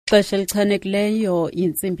Xesha elichanekileyo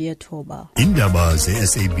yintsimbi yethoba. Indaba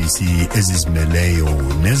ze-SABC ezizimeleyo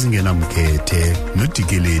nezingenamkhethe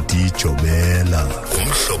noDikeledi Jobela.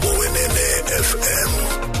 Umhlobo wenene FM.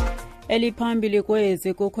 Eliphambili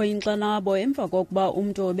kwezi kukho iinkxalabo emva kokuba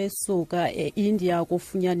umntu obesuka eIndia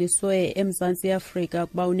kufunyaniswe eMzantsi Afrika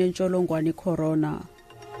kuba unentsholongwane icorona.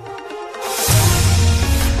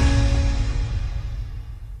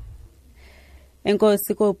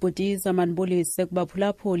 Enkosi kobhutiza manibulise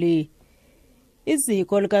kubaphulaphuli.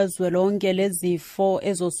 Iziko likazwelonke lezifo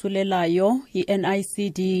ezosulelayo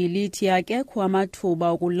iNICD lithi akekho amathuba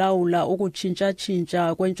okulawula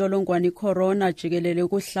ukutshintsha-tshintsha kwentsholongwane icorona jikelele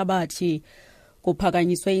kwihlabathi.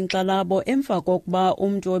 Kuphakanyiswe inkxalabo emva kokuba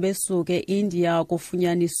umntu obesuka eIndia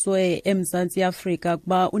kufunyaniswe eMzantsi Afrika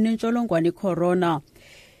kuba unentsholongwane icorona.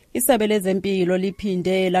 Isebe lezempilo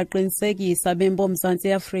liphinde laqinisekisa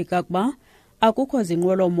bemboMzantsi Afrika kuba akukho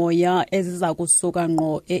zinqwelomoya eziza kusuka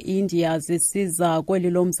ngqo eIndia zisiza kweli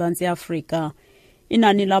loMzantsi Afrika.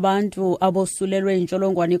 Inani labantu abosulelwe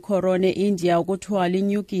intsholongwane icorona eIndia kuthiwa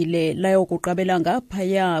linyukile layokuqabela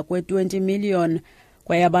ngaphaya kwe-20 million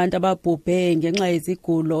kwaye abantu ababhubhe ngenxa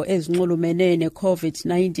yezigulo ezinxulumene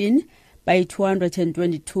ne-COVID-19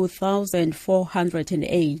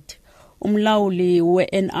 bayi-222,408. Umlawuli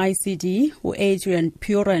we-NICD u-Adrian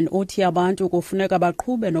Puran uthi abantu kufuneka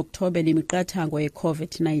baqhube nokuthobela imiqathango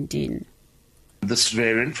ye-COVID-19. This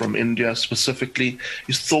variant from India specifically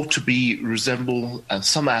is thought to resemble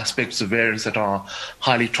some aspects of variants that are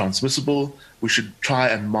highly transmissible. We should try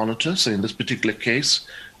and monitor, so in this particular case,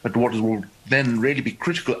 but what will then really be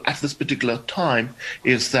critical at this particular time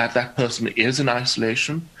is that that person is in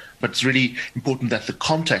isolation. But it's really important that the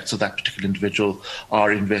contacts of that particular individual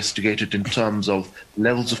are investigated in terms of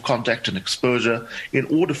levels of contact and exposure in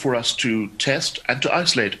order for us to test and to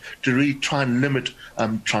isolate, to really try and limit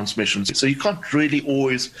transmissions. So you can't really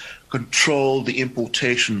always control the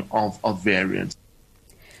importation of variants.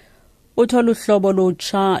 Utholu hlobo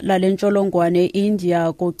lutsha lale ntsholongwane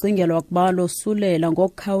eIndia kucingelwa kuba losulela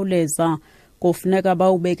ngokukhawuleza kufuneka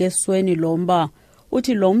bawubeke esweni lomba.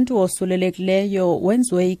 Uthi lo mntu osulelekileyo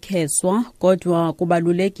wenziwe ikheswa kodwa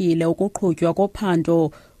kubalulekile ukuqhutywa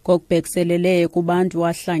kophando kokubhekiselele kubantu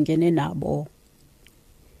ahlangene nabo.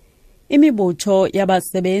 Imibutho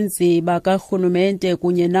yabasebenzi bakarhulumente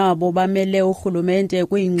kunye nabo bamele urhulumente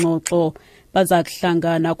kwiingxoxo baza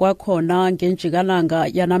kuhlangana kwakhona ngenjikalanga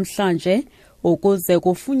yanamhlanje ukuze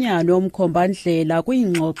kufunyanwe umkhombandlela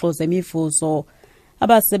kwiingxoxo zemivuzo.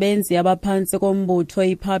 Abasebenzi abaphantsi kombutho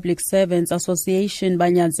iPublic Servants Association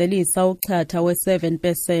banyanzelisa uchatha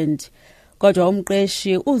we-7%. Kodwa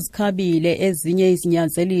umqeshi uzikhabile ezinye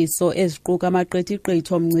izinyanzeliso eziquka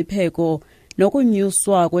amaqithiqithi omngcipheko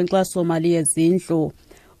nokunyuswa kwenkxaso-mali yezindlu.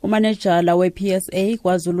 Umanejala we-PSA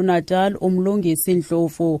KwaZulu-Natal uMlungisi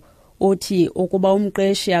Ndlovu uthi ukuba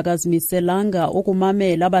umqeshi akazimiselanga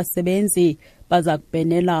ukumamela abasebenzi baza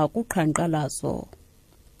kubhenela kuqhankqalazo.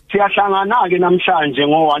 Siyahlangana ke namhlanje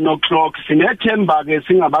ngo-1 o'clock sinethemba ke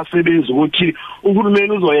singabasebenzi ukuthi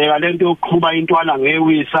uhulumeni uzoyeka lento yokuqhuba intwala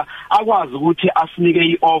ngewisa akwazi ukuthi asinike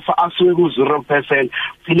i-offer asuke ku-0%.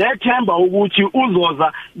 Sinethemba ukuthi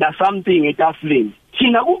uzoza na something etafuleni.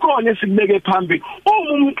 Thina kukhona esikubeke phambili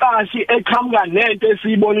uma umqashi eqhamuka nento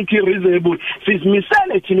esiyibona ukuthi reasonable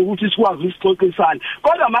sizimisele thina ukuthi sikwazi usixoxisana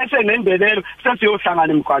kodwa mase nembelelo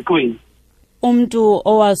sesiyohlangana emgwaqweni. Umntu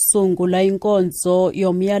owasungula inkonzo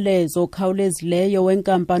yomyalezo okhawulezileyo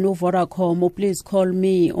wenkampani uVodacom uPlease Call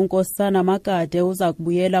Me uNkosana Makade uza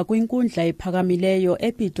kubuyela kwinkundla ephakamileyo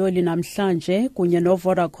ePitoli namhlanje kunye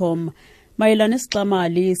noVodacom mayelana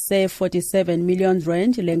nesixamali se-47 million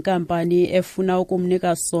rand lenkampani efuna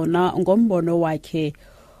ukumnika sona ngombono wakhe.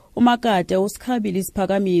 uMakade usikhabile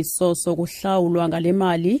isiphakamiso sokuhlawulwa ngale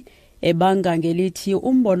mali ebanga ngelithi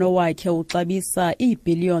umbono wakhe uxabisa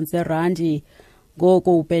iibhiliyoni zerandi.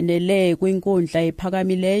 Ngoku ubhenele kwinkundla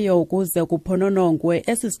ephakamileyo ukuze kuphononongwe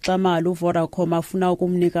esisixamali uVodacom afuna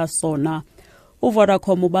ukumnika sona.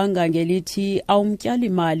 uVodacom ubanga ngelithi awumtyali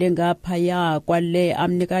imali engaphaya kwale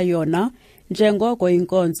amnika yona njengoko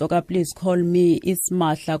inkonzo kaPlease Call Me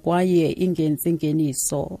isimahla kwaye ingenzi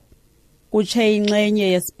ngeniso. Kutshe inxenye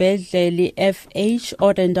yesibhedlele FH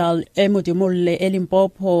Odendal eMudimule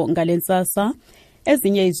eLimpopo ngalentsasa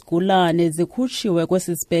ezinye izigulane zikhutshiwe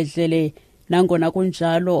kwesi sibhedlele nangona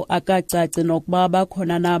kunjalo akacaci nokuba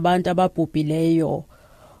bakhona nabantu ababhubhileyo.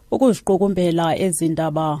 Ukuziqukumbela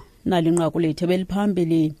ezindaba nalinqaku lethu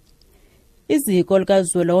beliphambili. Iziko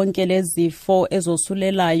likazwelonke lezifo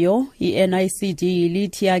ezosulelayo iNICD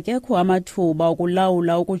lithi akekho amathuba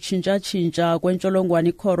okulawula ukutshintsha-tshintsha kwentsholongwane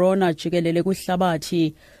icorona jikelele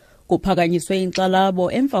kwihlabathi. Kuphakanyiswe inkxalabo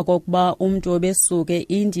emva kokuba umntu obesuka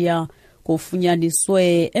eIndia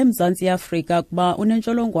kufunyaniswe eMzantsi Afrika kuba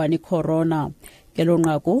unentsholongwane icorona. Ngelo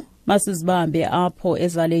nqaku masizibambe apho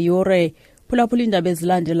ezale yure phulaphula iindaba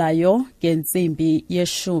ezilandelayo ngentsimbi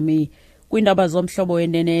 10 kwiindaba zomhlobo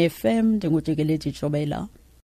wenene FM. Ndingudikeledi Jobela.